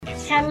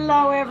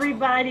Hello,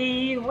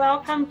 everybody.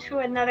 Welcome to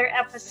another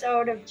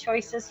episode of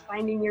Choices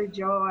Finding Your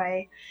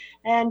Joy.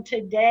 And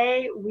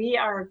today we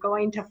are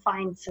going to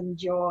find some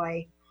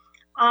joy.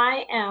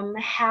 I am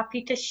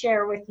happy to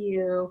share with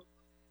you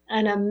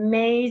an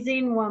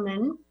amazing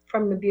woman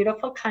from the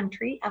beautiful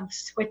country of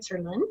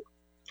Switzerland.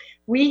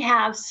 We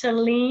have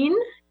Selene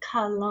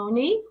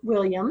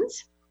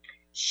Williams.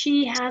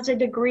 She has a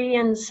degree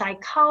in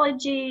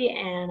psychology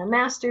and a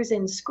master's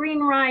in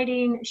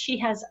screenwriting. She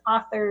has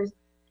authored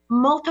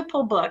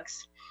multiple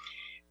books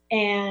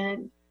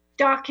and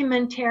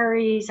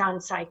documentaries on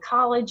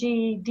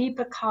psychology, deep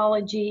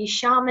ecology,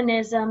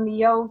 shamanism,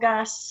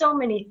 yoga, so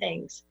many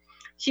things.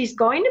 She's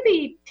going to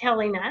be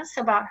telling us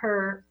about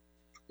her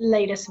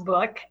latest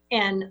book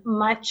and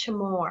much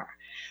more.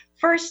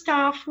 First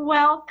off,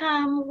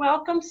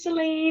 welcome,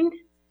 Selene.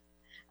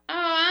 Oh,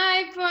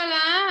 hi, Paula.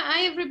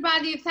 Hi,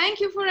 everybody.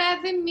 Thank you for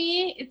having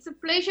me. It's a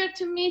pleasure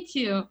to meet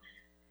you.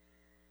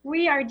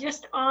 We are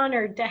just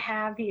honored to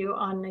have you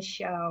on the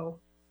show.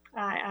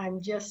 I'm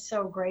just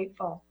so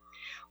grateful.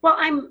 Well,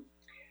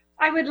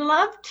 I would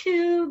love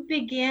to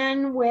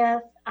begin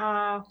with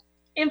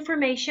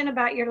information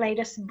about your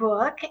latest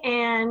book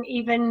and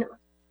even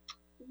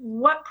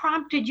what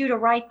prompted you to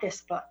write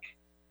this book.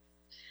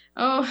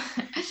 Oh,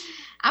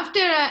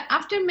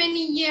 after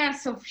many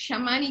years of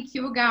shamanic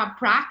yoga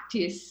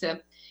practice,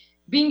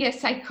 being a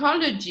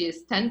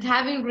psychologist and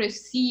having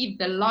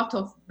received a lot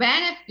of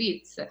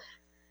benefits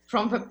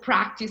from the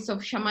practice of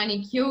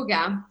shamanic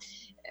yoga,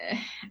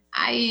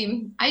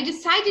 I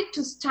decided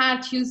to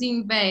start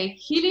using the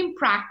healing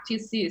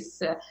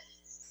practices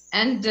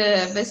and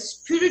the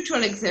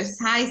spiritual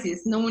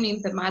exercises known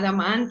in the Mother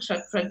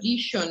Mantra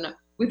tradition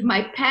with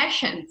my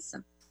patients.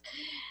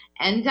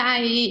 And I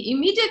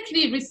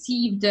immediately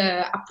received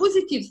a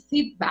positive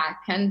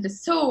feedback, and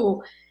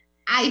so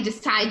I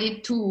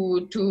decided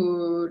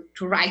to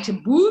write a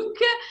book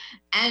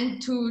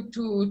and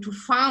to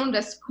found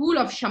a school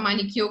of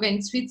shamanic yoga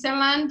in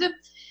Switzerland.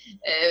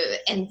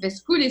 And the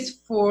school is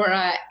for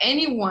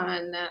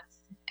anyone.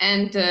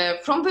 And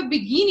from the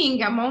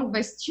beginning, among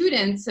the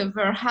students,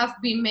 there have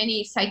been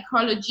many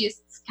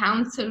psychologists,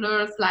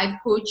 counselors, life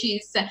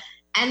coaches,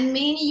 and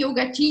many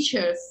yoga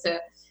teachers.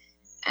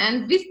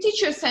 And these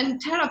teachers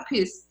and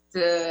therapists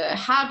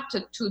helped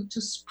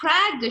to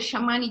spread the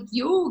shamanic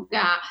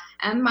yoga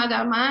and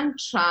Mother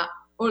Mantra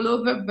all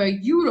over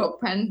Europe.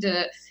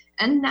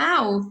 And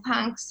now,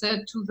 thanks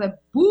to the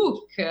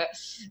book,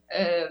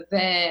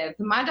 the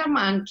Mother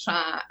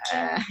Mantra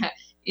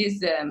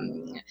is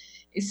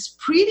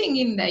spreading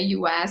in the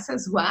US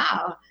as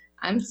well.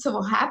 I'm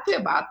so happy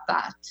about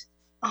that.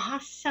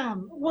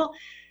 Awesome. Well,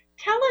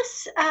 tell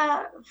us,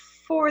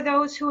 for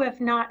those who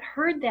have not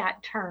heard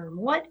that term,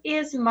 what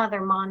is Mother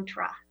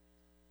Mantra?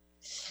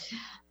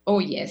 Oh,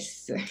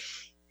 yes.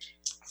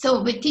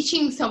 So the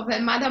teachings of the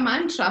Mother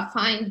Mantra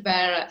find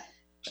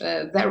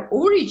their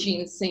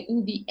origins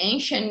in the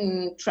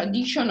ancient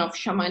tradition of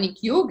shamanic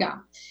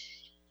yoga.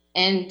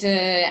 And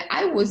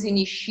I was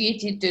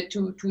initiated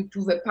to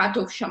the path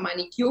of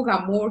shamanic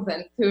yoga more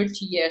than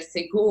 30 years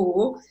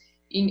ago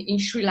in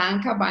Sri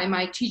Lanka by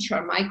my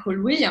teacher,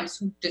 Michael Williams,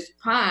 who,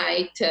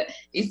 despite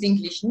his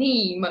English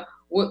name,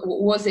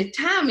 was a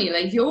Tamil,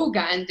 a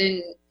yoga and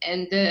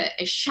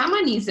a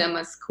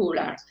shamanism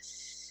scholar.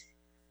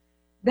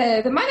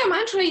 The Mother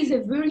Mantra is a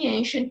very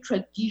ancient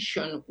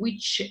tradition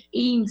which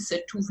aims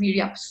to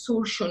the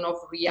absorption of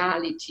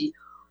reality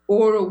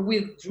or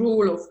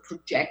withdrawal of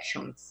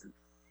projections.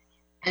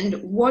 And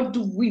what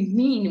do we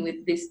mean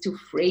with these two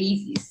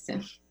phrases?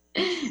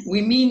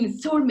 We mean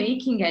soul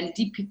making and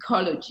deep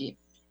ecology.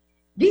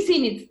 This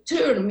in its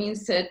turn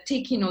means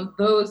taking on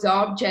those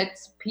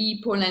objects,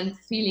 people, and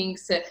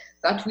feelings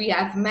that we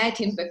have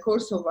met in the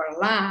course of our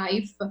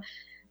life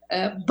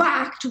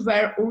back to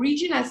their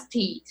original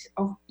state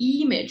of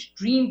image,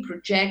 dream,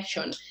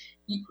 projection.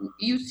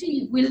 You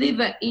see, we live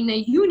in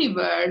a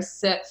universe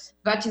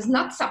that is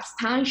not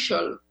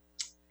substantial.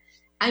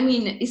 I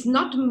mean, it's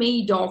not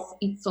made of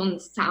its own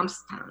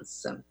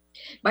substance,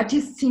 but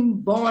is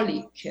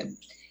symbolic.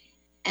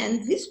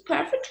 And this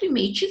perfectly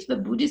matches the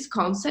Buddhist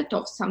concept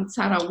of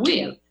samsara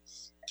wheel,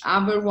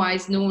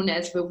 otherwise known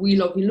as the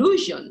wheel of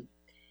illusion.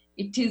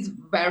 It is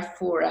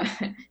therefore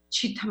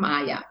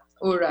Chittamaya,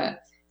 or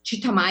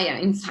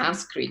Chittamaya in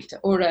Sanskrit,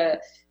 or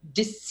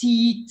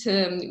deceit,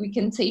 we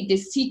can say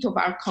deceit of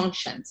our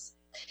conscience.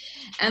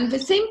 And the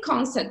same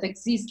concept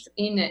exists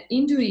in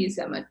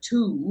Hinduism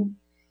too.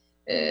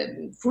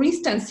 For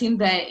instance, in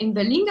the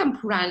Lingam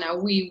Purana,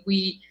 we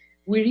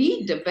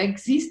read the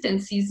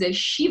existence is a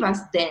Shiva's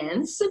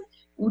dance,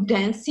 who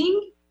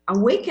dancing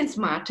awakens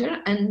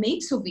matter and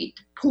makes of it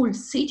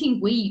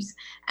pulsating waves.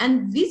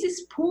 And this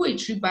is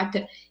poetry, but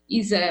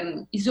is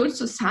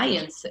also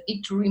science.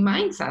 It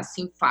reminds us,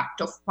 in fact,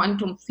 of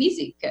quantum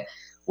physics,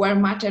 where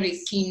matter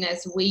is seen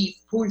as wave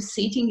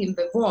pulsating in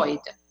the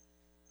void.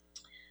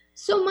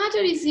 So matter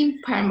is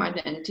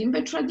impermanent. In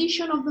the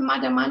tradition of the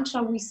Mother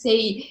Mantra, we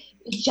say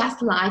it's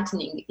just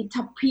lightning. It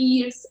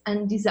appears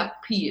and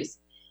disappears.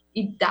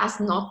 It does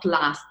not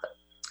last.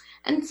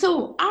 And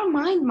so our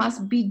mind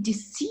must be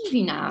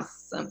deceiving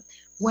us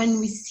when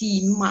we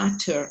see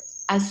matter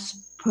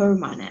as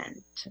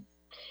permanent.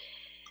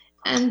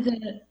 And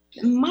the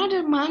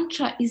Mother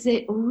Mantra is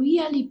a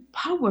really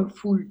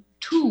powerful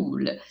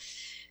tool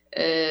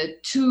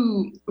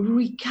to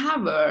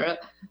recover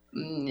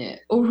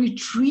or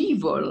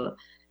retrieval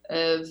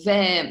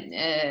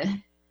the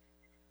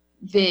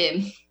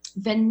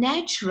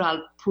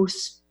natural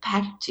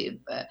perspective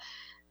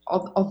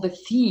of the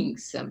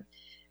things.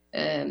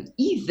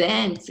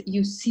 Events,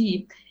 you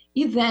see,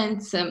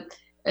 events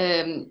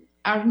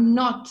are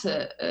not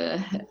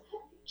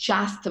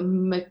just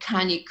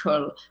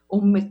mechanical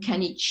or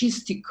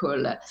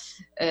mechanistical,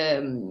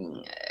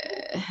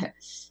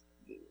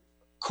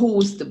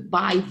 caused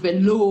by the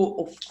law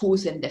of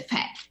cause and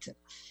effect.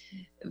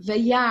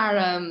 They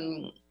are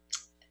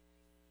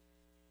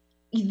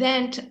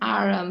events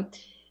are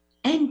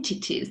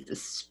entities,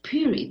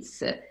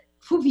 spirits.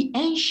 For the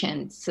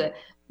ancients,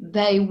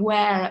 they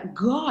were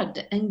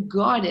god and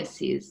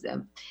goddesses,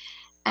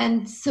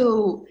 and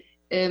so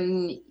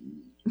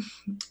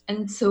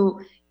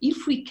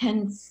if we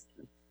can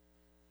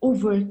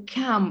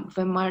overcome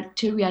the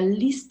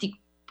materialistic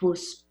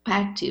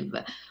perspective,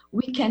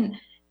 we can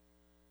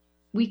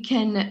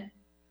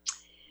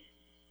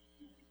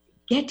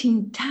get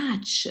in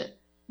touch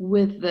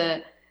with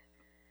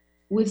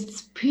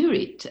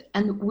spirit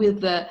and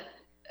with the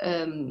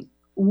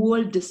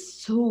world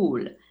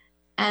soul,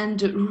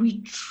 and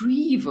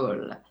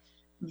retrieval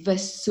the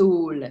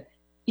soul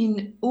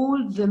in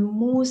all the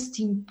most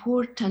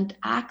important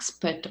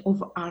aspect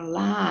of our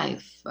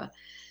life,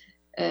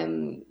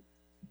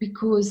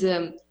 because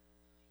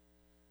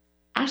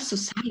our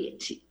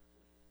society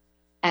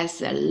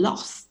has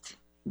lost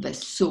the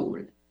soul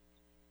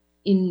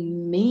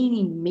in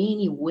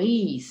many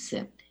ways,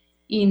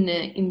 in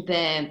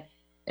the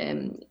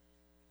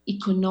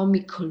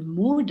economical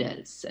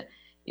models,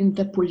 in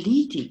the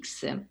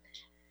politics,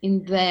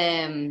 in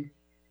the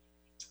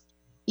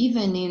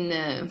even in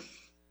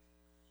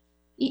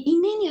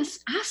any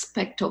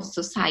aspect of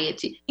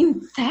society, in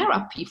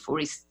therapy, for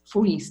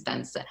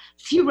instance.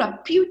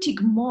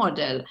 Therapeutic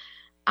models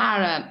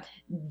are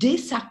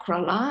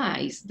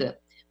desacralized.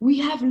 We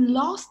have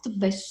lost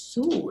the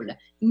soul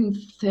in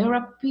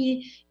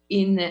therapy,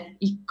 in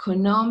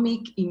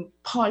economic, in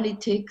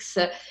politics,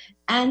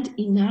 and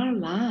in our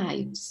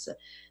lives.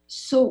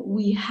 So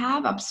we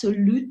have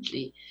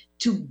absolutely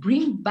to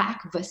bring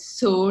back the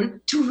soul,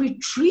 to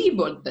retrieve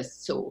the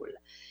soul.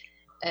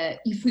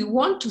 If we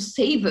want to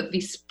save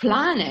this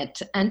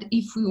planet, and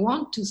if we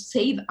want to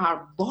save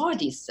our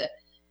bodies,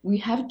 we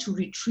have to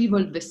retrieve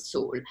the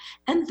soul.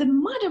 And the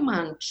Mother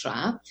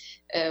Mantra,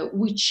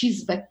 which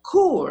is the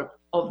core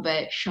of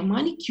the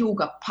shamanic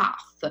yoga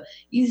path,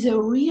 is a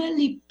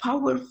really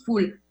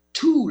powerful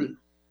tool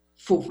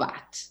for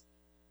that.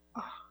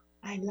 Oh,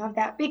 I love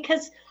that.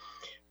 Because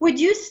would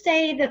you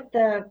say that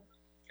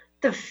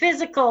the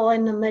physical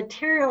and the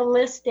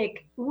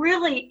materialistic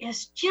really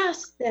is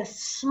just this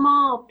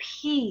small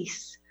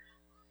piece,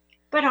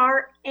 but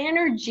our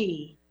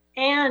energy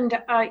and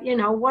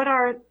what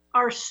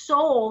our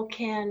soul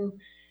can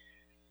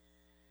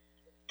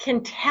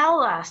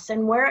tell us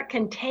and where it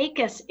can take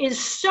us is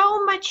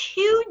so much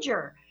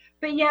huger,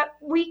 but yet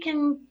we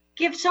can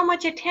give so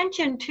much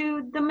attention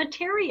to the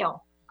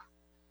material.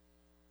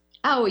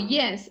 Oh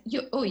yes,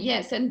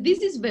 and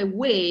this is the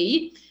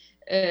way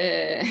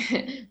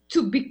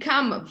to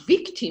become a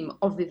victim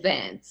of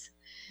events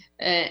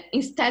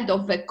instead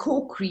of a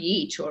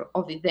co-creator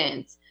of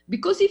events.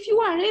 Because if you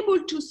are able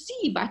to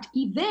see that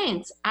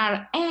events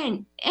are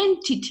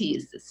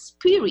entities,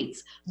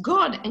 spirits,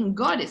 god and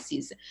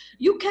goddesses,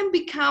 you can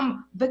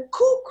become the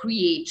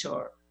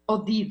co-creator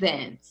of the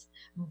events.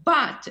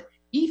 But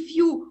if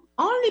you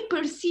only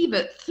perceive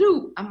it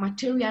through a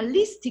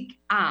materialistic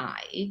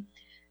eye,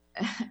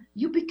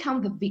 you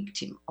become the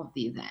victim of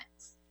the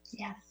events.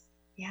 Yes.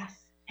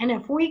 And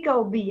if we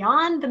go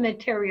beyond the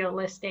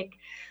materialistic,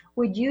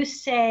 would you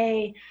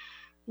say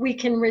we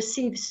can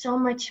receive so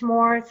much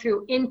more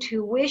through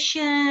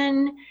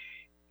intuition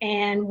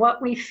and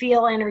what we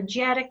feel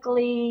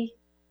energetically?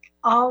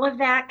 All of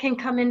that can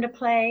come into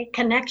play.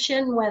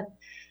 Connection with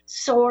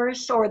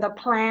source or the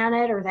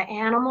planet or the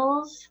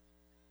animals.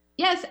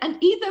 Yes, and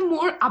even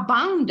more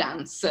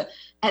abundance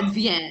at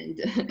the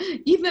end,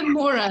 even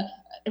more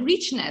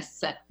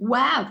richness,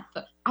 wealth,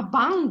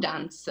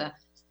 abundance,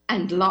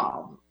 and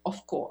love,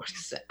 of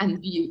course, and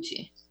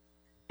beauty.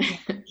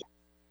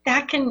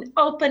 That can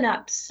open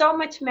up so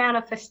much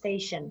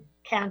manifestation,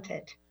 can't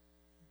it?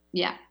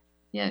 Yeah,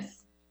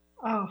 yes.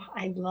 Oh,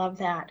 I love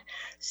that.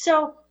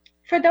 So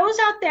for those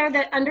out there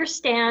that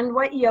understand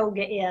what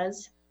yoga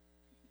is,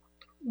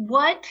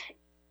 what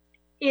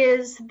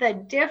is the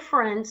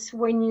difference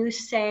when you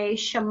say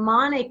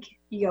shamanic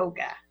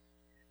yoga?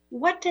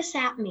 What does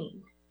that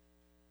mean?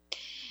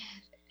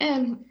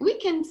 We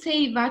can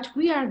say that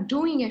we are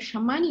doing a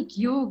shamanic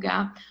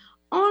yoga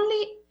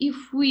only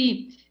if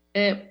we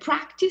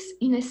practice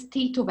in a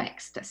state of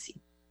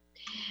ecstasy.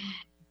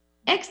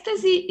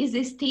 Ecstasy is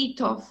a state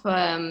of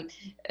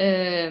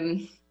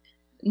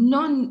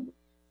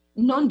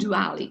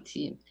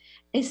non-duality,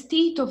 a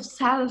state of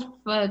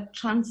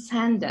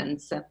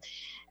self-transcendence,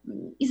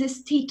 is a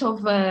state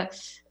of a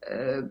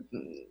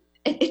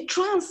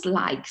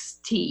trance-like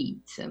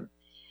state.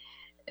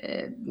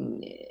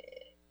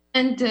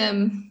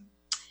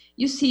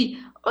 You see,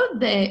 all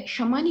the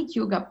shamanic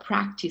yoga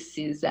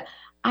practices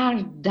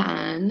are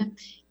done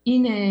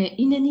in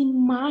an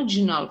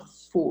imaginal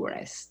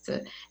forest.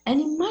 An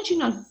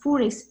imaginal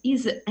forest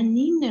is an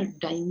inner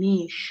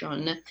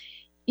dimension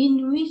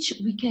in which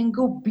we can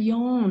go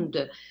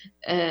beyond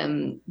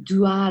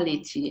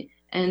duality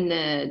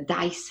and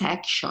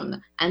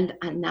dissection and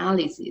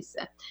analysis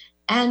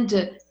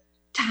and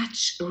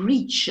touch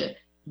rich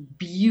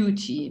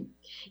beauty.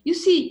 You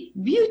see,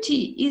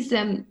 beauty is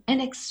an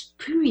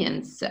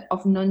experience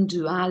of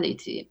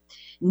non-duality.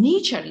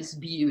 Nature is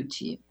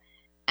beauty,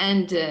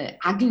 and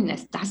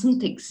ugliness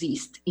doesn't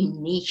exist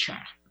in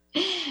nature.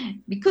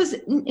 Because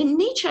in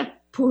nature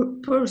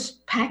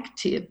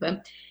perspective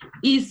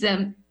is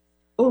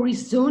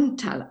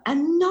horizontal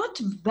and not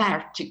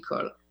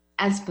vertical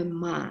as the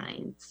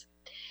mind.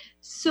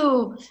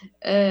 So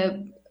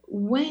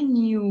when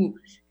you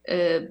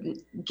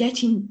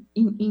get in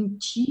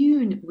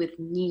tune with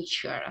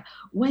nature,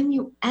 when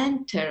you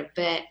enter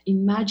the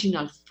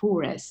imaginal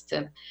forest,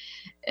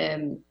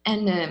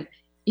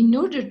 in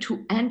order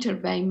to enter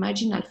the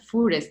imaginal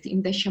forest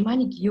in the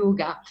shamanic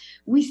yoga,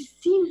 we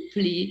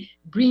simply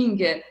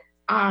bring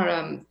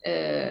our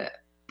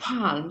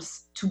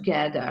palms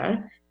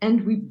together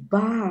and we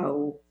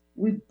bow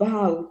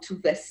to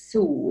the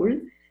soul,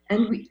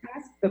 and we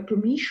ask the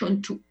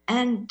permission to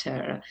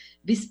enter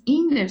this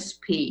inner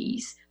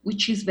space,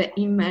 which is the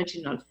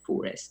imaginal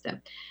forest.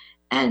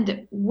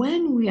 And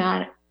when we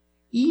are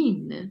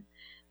in,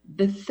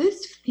 the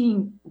first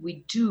thing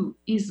we do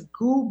is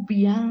go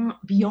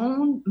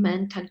beyond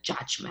mental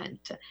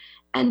judgment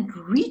and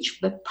reach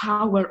the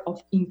power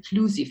of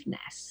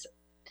inclusiveness.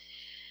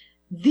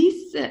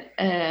 This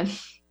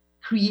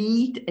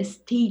creates a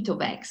state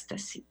of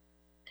ecstasy,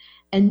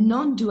 a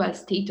non-dual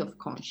state of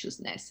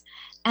consciousness.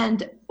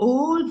 And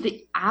all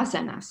the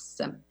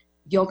asanas,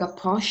 yoga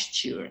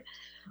posture,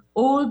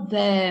 all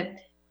the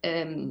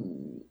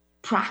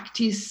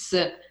practice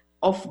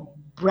of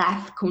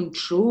breath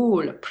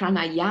control,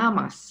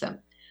 pranayamas,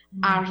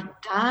 are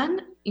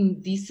done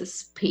in this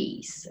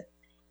space,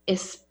 a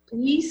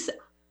space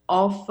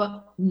of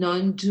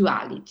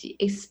non-duality,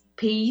 a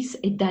space,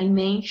 a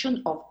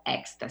dimension of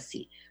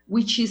ecstasy,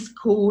 which is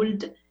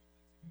called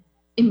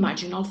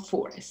imaginal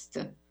forest.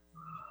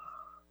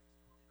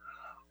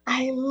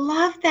 I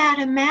love that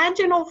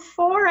imaginal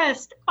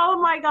forest.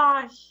 Oh my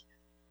gosh,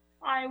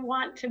 I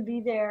want to be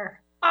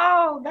there.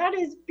 Oh, that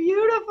is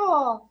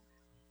beautiful.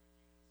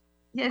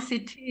 Yes,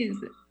 it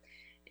is.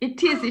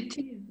 It is.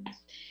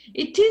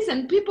 It is,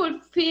 and people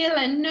feel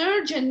an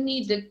urgent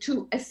need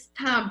to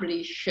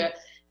establish a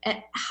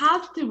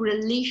healthy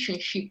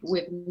relationship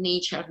with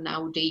nature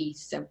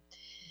nowadays.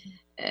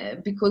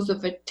 Because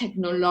of the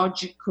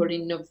technological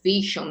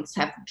innovations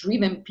have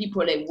driven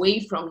people away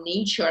from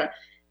nature,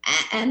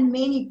 and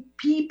many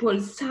people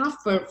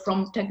suffer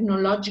from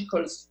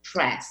technological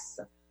stress.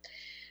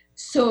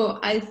 So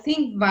I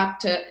think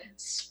that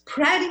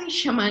spreading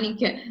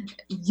shamanic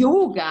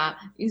yoga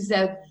is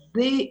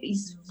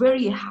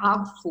very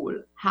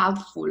helpful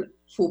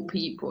for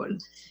people,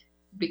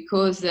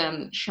 because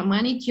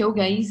shamanic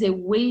yoga is a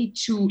way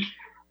to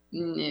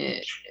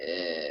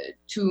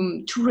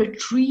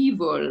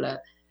retrieval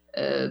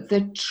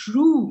the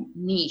true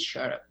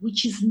nature,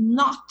 which is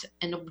not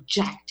an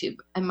objective,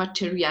 a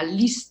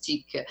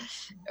materialistic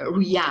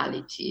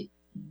reality,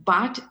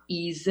 but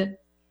is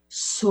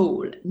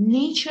soul.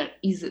 Nature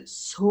is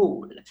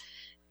soul.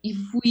 If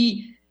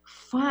we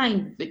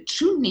find the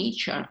true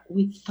nature,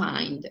 we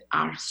find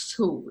our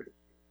soul.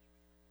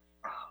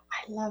 Oh,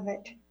 I love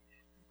it.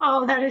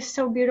 Oh, that is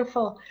so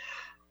beautiful.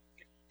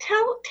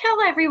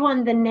 Tell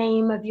everyone the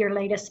name of your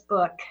latest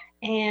book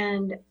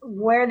and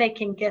where they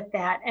can get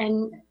that,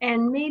 and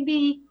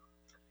maybe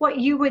what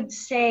you would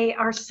say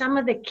are some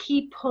of the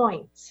key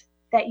points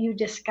that you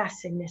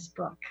discuss in this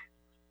book.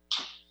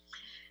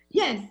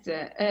 Yes,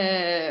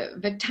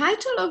 the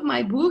title of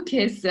my book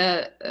is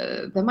the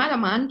Mala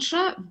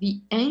Mantra, the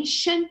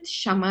Ancient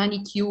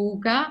Shamanic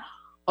Yoga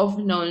of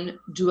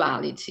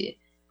Non-Duality.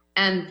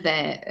 And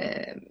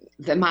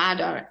the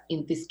mother,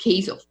 in this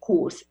case, of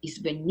course,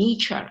 is the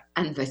nature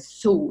and the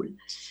soul,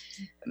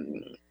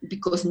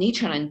 because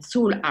nature and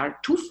soul are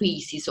two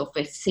faces of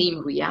the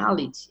same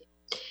reality.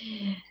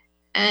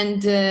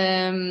 And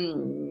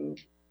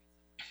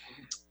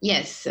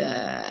yes,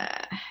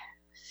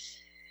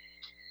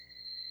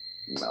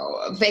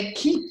 the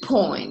key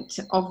point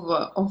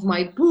of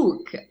my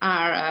book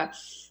are,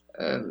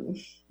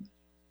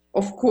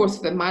 of course,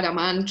 the Mala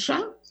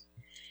Mantra,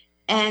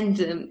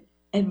 and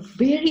a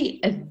very,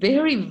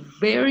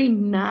 very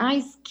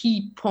nice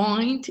key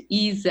point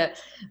is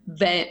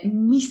the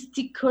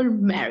mystical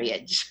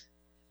marriage.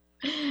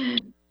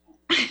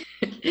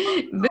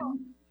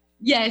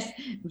 Yes,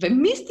 the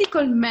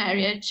mystical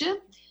marriage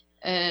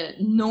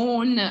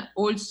known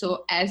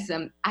also as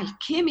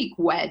alchemic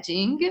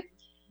wedding,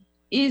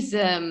 is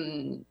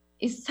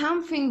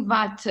something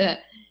that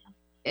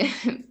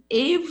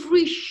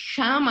every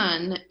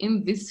shaman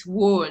in this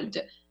world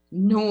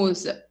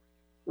knows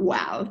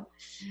well,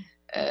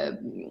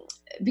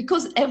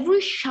 because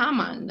every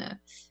shaman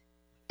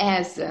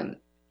has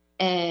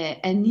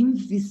an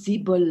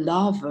invisible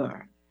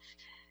lover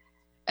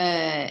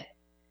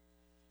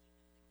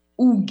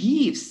who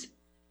gives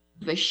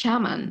the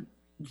shaman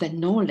the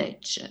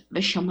knowledge, the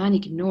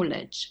shamanic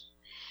knowledge.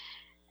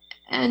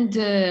 And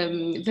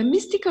the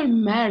mystical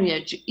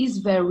marriage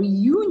is the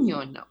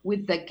reunion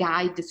with the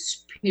guide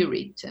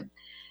spirit.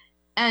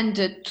 And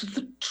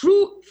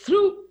through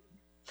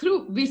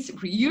this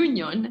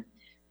reunion,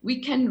 we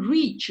can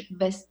reach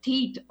the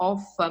state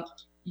of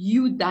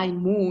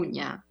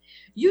eudaimonia.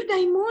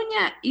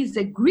 Eudaimonia is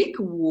a Greek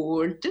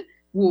word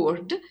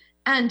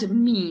and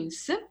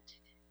means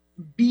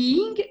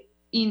being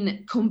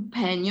in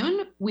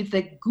companion with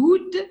a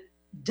good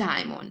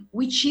daimon,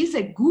 which is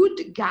a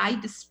good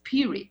guide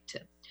spirit.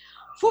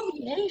 For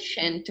the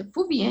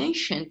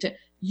ancient,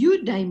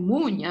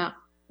 eudaimonia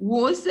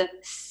was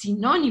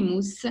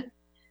synonymous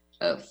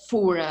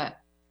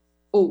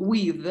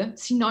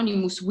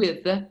synonymous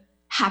with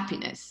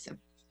happiness.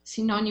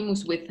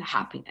 Synonymous with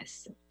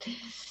happiness.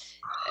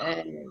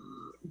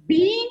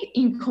 Being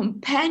in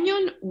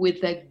companion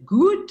with a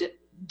good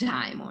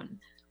daimon,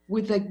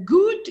 with a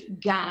good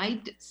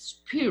guide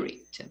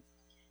spirit.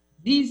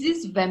 This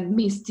is the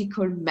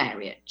mystical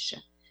marriage.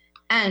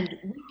 And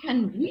we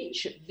can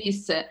reach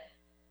this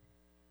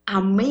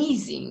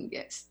amazing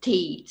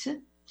state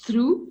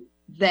through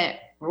the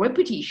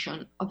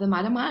repetition of the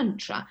Mother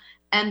Mantra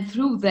and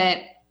through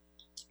the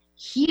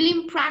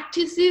healing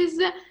practices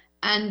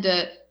and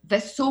the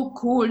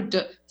so-called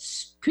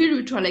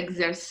spiritual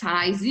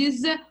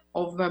exercises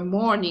of the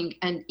morning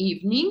and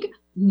evening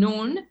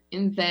known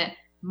in the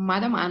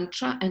Mother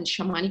Mantra and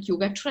shamanic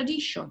yoga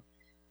tradition.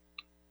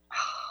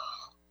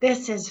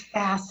 This is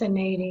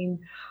fascinating.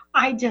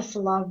 I just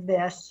love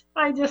this.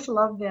 I just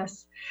love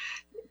this.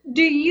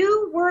 Do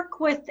you work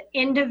with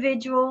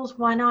individuals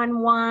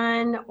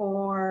one-on-one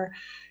or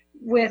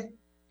with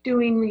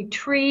doing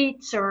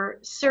retreats or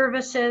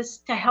services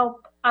to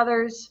help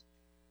others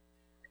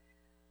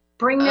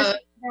bring this to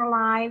their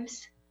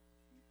lives?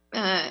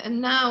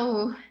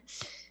 Now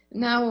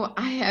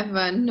I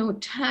have no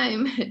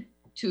time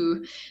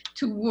to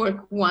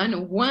work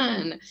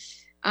one-on-one.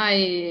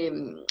 I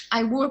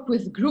work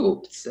with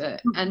groups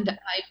and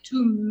I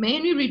do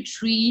many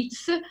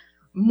retreats,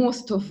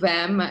 most of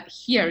them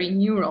here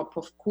in Europe,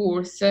 of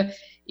course,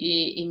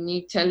 in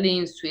Italy,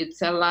 in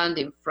Switzerland,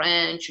 in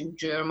France, in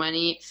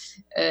Germany.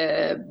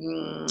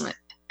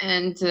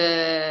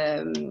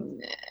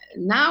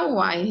 Now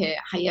I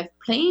have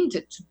planned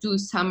to do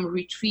some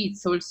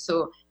retreats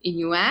also in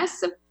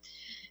US.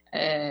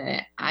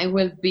 I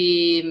will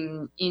be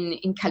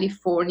in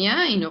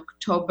California in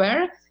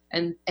October,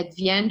 and at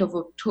the end of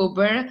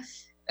October,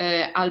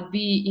 I'll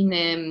be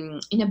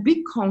in a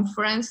big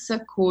conference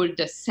called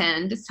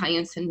SAND,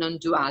 Science and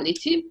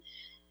Non-Duality.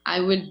 I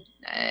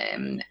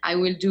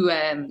will do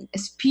a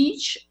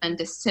speech and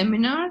a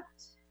seminar,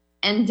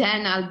 and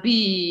then I'll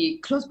be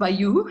close by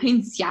you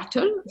in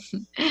Seattle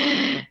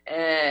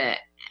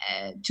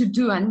to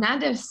do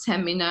another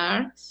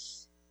seminar.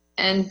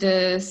 And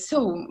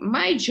so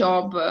my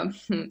job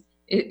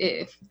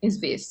is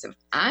this.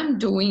 I'm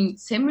doing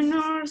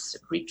seminars,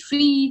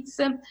 retreats,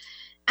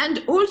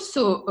 and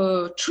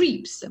also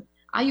trips.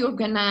 I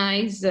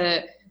organize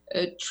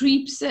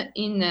trips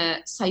in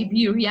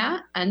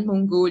Siberia and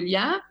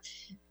Mongolia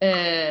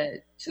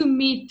to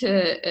meet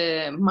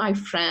my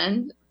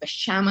friend, the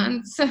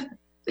shamans.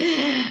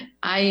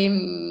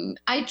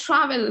 I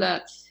travel.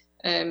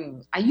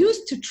 I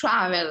used to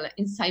travel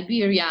in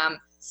Siberia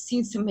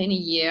since many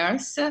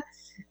years,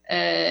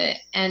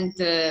 and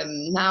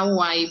now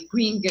I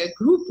bring a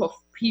group of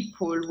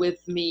people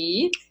with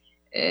me,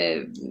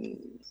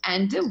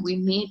 and we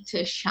meet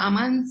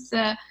shamans,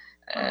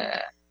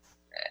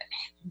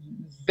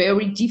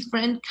 very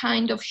different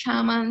kind of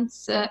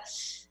shamans.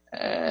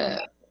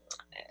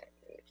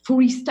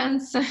 For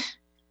instance,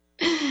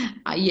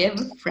 I have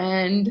a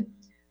friend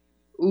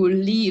who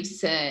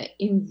lives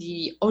in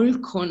the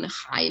Olkhon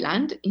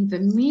Highland, in the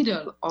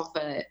middle of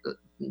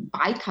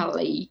Baikal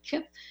Lake,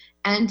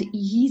 and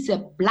he's a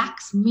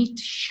blacksmith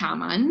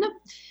shaman,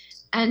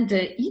 and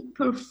he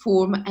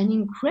performed an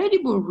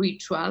incredible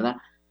ritual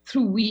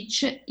through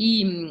which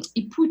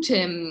he put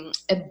a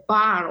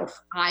bar of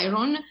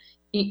iron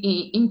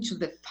into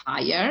the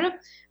fire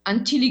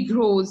until it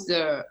grows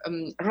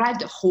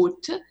red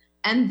hot,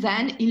 and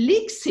then he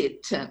licks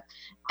it,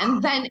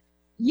 and then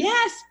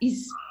he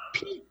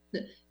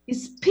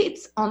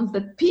spits on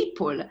the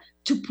people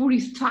to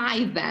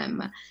purify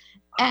them.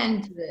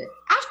 And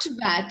after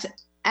that,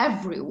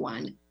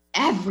 everyone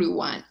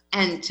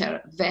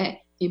enter the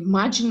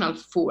imaginal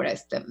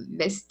forest,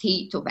 the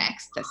state of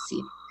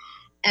ecstasy,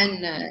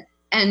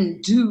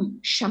 and do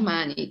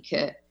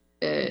shamanic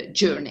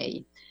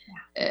journey.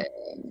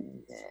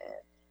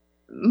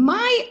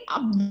 my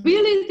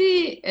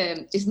ability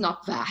is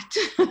not that,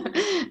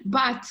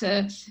 but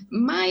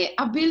my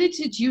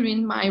ability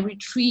during my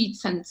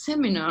retreats and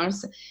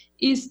seminars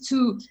is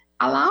to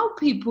allow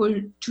people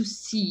to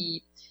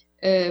see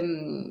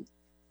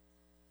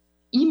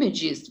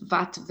images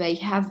that they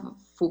have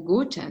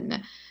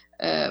forgotten,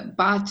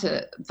 but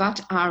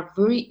that are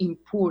very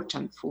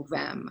important for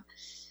them.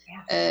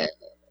 Yes.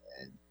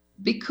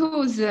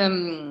 Because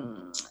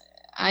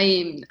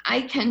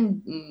I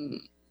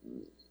can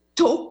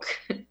talk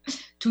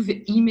to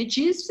the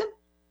images,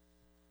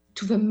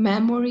 to the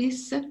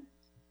memories,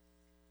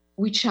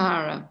 which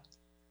are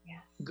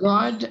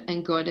God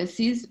and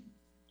goddesses,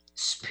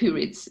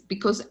 spirits,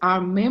 because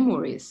our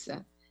memories,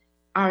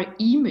 our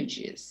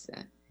images,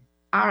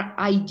 our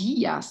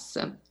ideas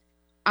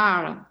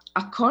are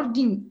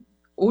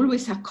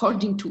always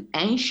according to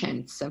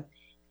ancients,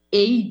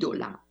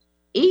 eidola.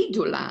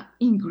 Eidola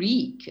in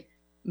Greek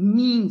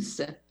means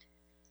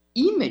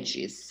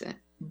images,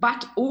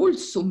 but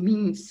also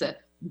means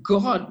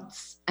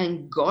gods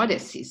and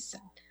goddesses.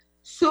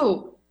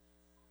 So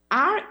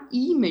our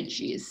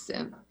images,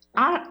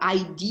 our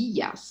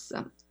ideas,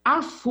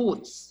 our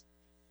thoughts,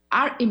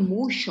 our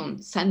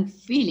emotions and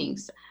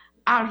feelings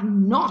are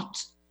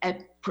not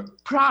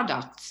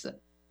products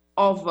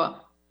of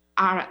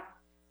our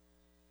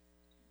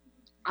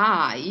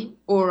I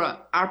or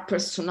our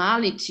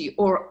personality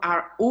or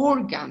our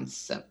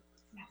organs.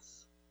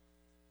 Yes.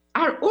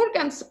 Our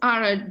organs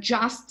are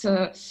just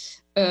are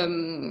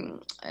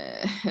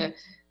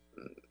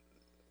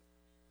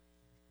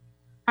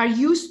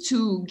used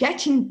to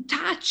get in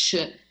touch,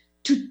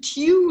 to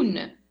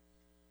tune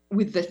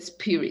with the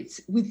spirits,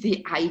 with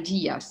the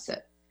ideas.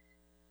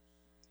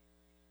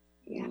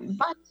 Yes.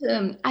 But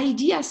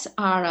ideas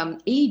are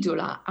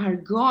eidola, are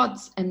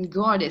gods and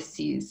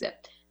goddesses.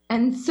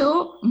 And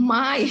so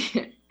my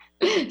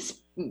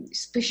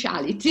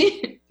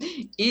speciality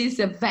is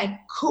the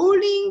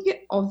calling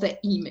of the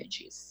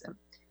images.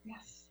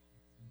 Yes.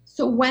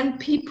 So when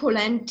people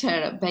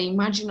enter the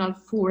imaginal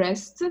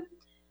forest,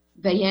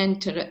 they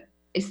enter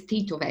a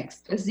state of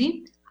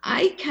ecstasy.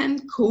 I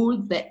can call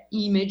the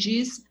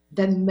images,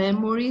 the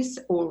memories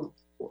of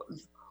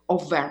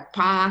their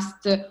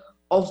past,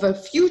 of the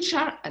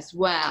future as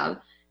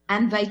well.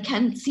 And they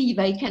can see,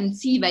 they can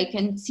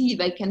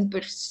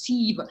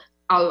perceive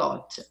a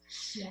lot.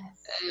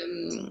 Yes.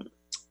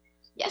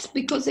 Yes,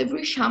 because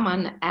every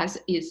shaman has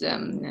his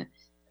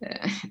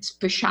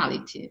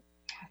speciality,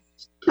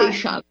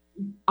 special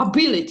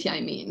ability,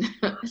 I mean.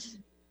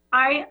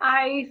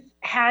 I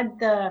had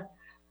the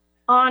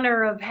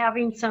honor of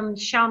having some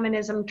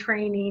shamanism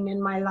training in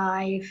my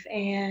life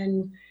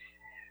and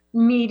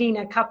meeting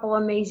a couple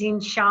amazing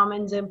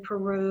shamans in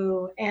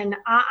Peru. And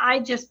I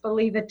just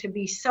believe it to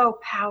be so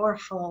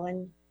powerful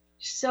and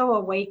so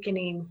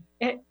awakening.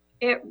 It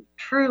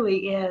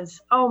truly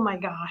is. Oh my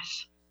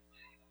gosh.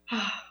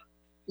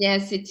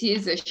 Yes, it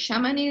is.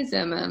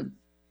 Shamanism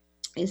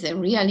is a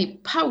really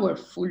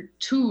powerful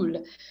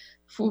tool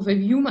for the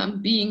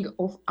human being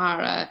of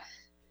our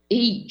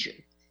age.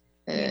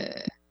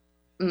 A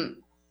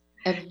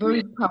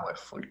very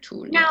powerful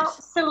tool. Now,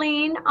 yes.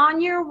 Selene,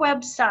 on your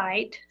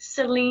website,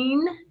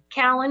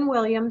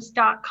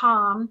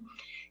 SeleneCallanWilliams.com,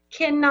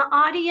 can the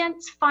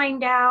audience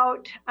find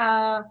out,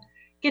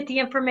 get the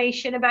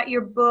information about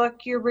your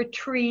book, your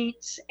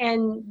retreats,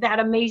 and that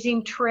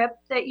amazing trip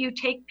that you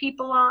take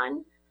people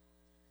on?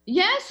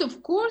 Yes,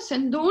 of course.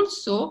 And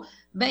also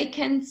they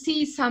can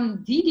see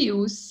some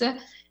videos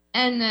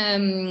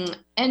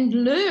and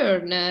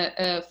learn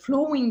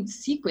flowing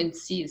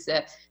sequences,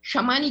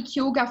 shamanic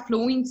yoga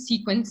flowing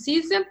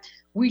sequences,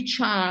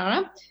 which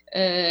are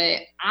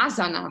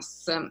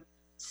asanas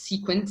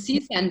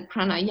sequences and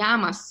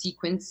pranayama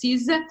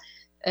sequences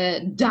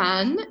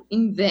done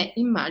in the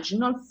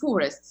imaginal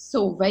forest.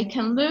 So they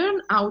can learn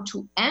how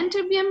to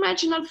enter the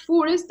imaginal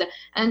forest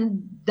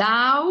and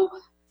how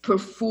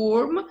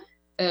perform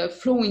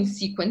flowing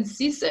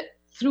sequences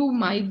through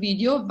my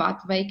video that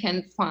they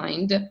can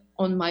find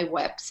on my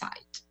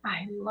website.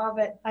 I love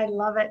it. I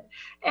love it.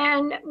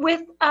 And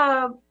with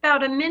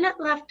about a minute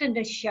left in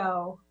the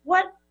show,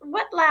 what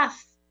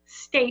last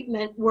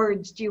statement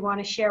words do you want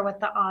to share with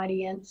the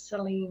audience,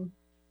 Selene?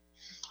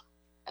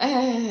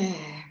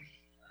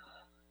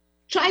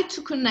 Try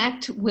to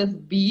connect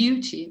with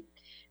beauty,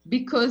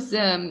 because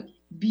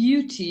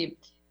beauty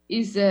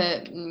is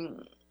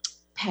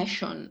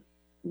passion,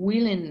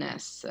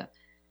 willingness,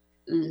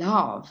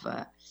 love.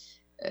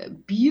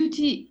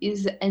 Beauty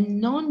is a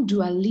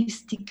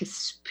non-dualistic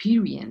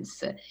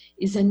experience,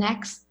 is an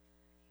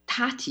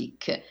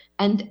ecstatic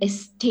and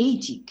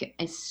aesthetic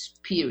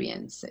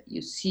experience,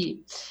 you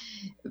see.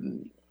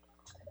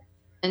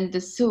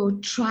 And so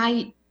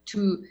try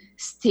to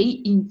stay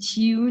in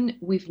tune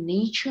with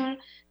nature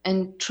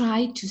and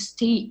try to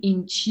stay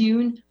in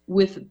tune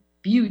with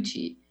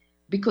beauty,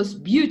 because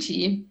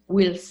beauty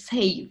will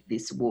save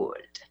this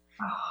world.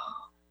 Oh.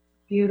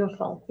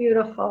 Beautiful,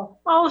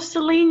 beautiful. Oh,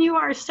 Selene, you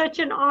are such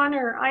an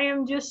honor. I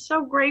am just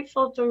so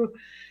grateful to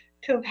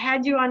have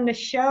had you on the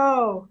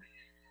show.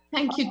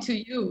 Thank you to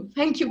you.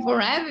 Thank you for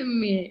having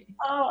me.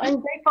 Oh,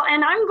 I'm grateful.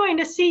 And I'm going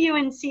to see you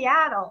in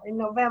Seattle in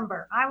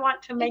November. I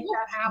want to make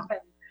that happen.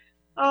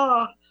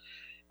 Oh,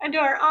 and to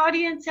our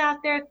audience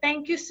out there,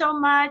 thank you so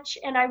much.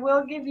 And I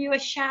will give you a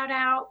shout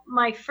out.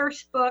 My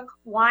first book,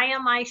 Why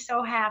Am I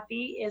So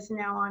Happy, is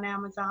now on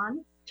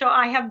Amazon. So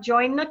I have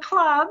joined the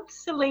club,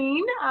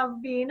 Selene,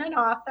 of being an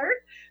author.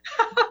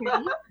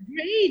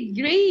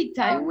 Great.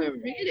 I will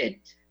read it.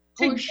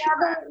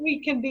 Together,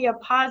 we can be a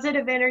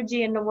positive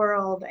energy in the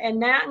world,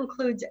 and that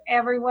includes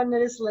everyone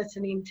that is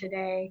listening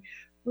today.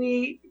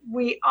 We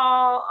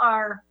all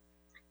are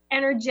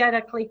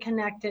energetically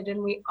connected,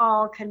 and we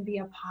all can be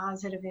a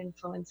positive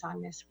influence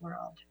on this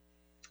world.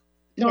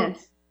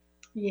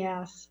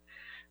 Yes.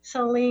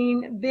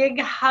 Selene, big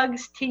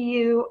hugs to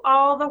you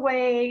all the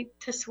way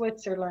to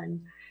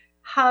Switzerland.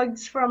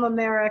 Hugs from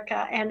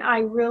America, and I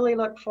really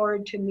look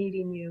forward to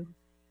meeting you.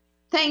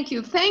 Thank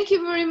you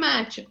very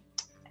much.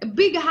 A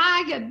big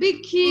hug, a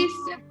big kiss.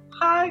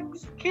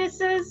 Hugs,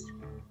 kisses.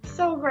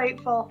 So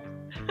grateful.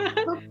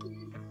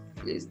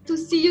 To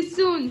see you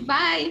soon.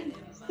 Bye.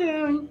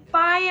 Soon.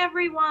 Bye,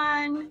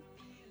 everyone.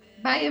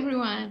 Bye,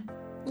 everyone.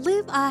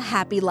 Live a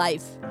happy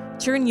life.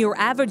 Turn your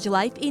average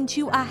life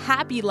into a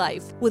happy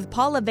life with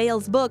Paula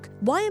Vail's book,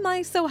 Why Am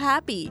I So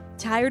Happy?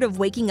 Tired of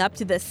waking up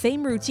to the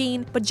same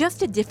routine, but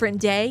just a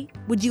different day?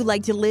 Would you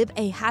like to live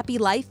a happy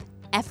life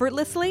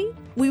effortlessly?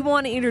 We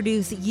want to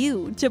introduce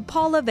you to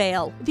Paula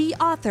Vail, the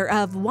author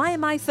of Why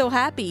Am I So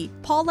Happy?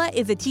 Paula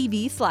is a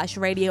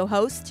TV/radio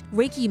host,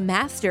 Reiki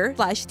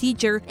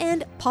master/teacher,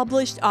 and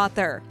published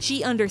author.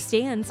 She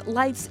understands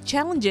life's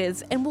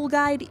challenges and will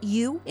guide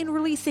you in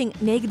releasing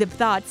negative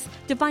thoughts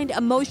to find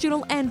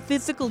emotional and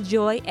physical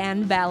joy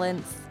and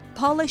balance.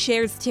 Paula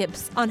shares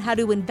tips on how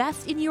to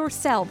invest in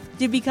yourself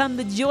to become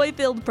the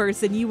joy-filled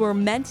person you were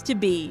meant to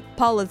be.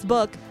 Paula's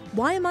book,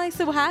 Why Am I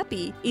So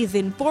Happy? Is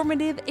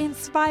informative,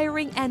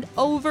 inspiring, and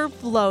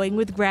overflowing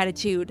with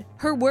gratitude.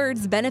 Her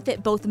words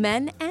benefit both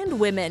men and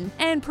women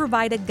and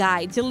provide a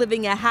guide to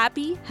living a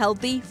happy,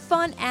 healthy,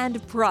 fun,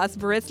 and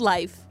prosperous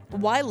life.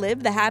 Why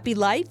live the happy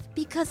life?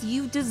 Because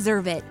you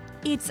deserve it.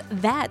 It's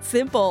that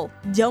simple.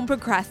 Don't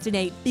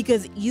procrastinate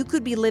because you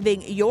could be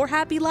living your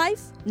happy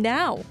life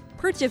now.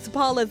 Purchase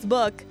Paula's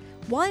book,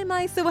 Why Am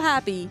I So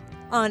Happy?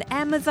 On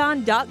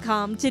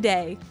Amazon.com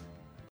today.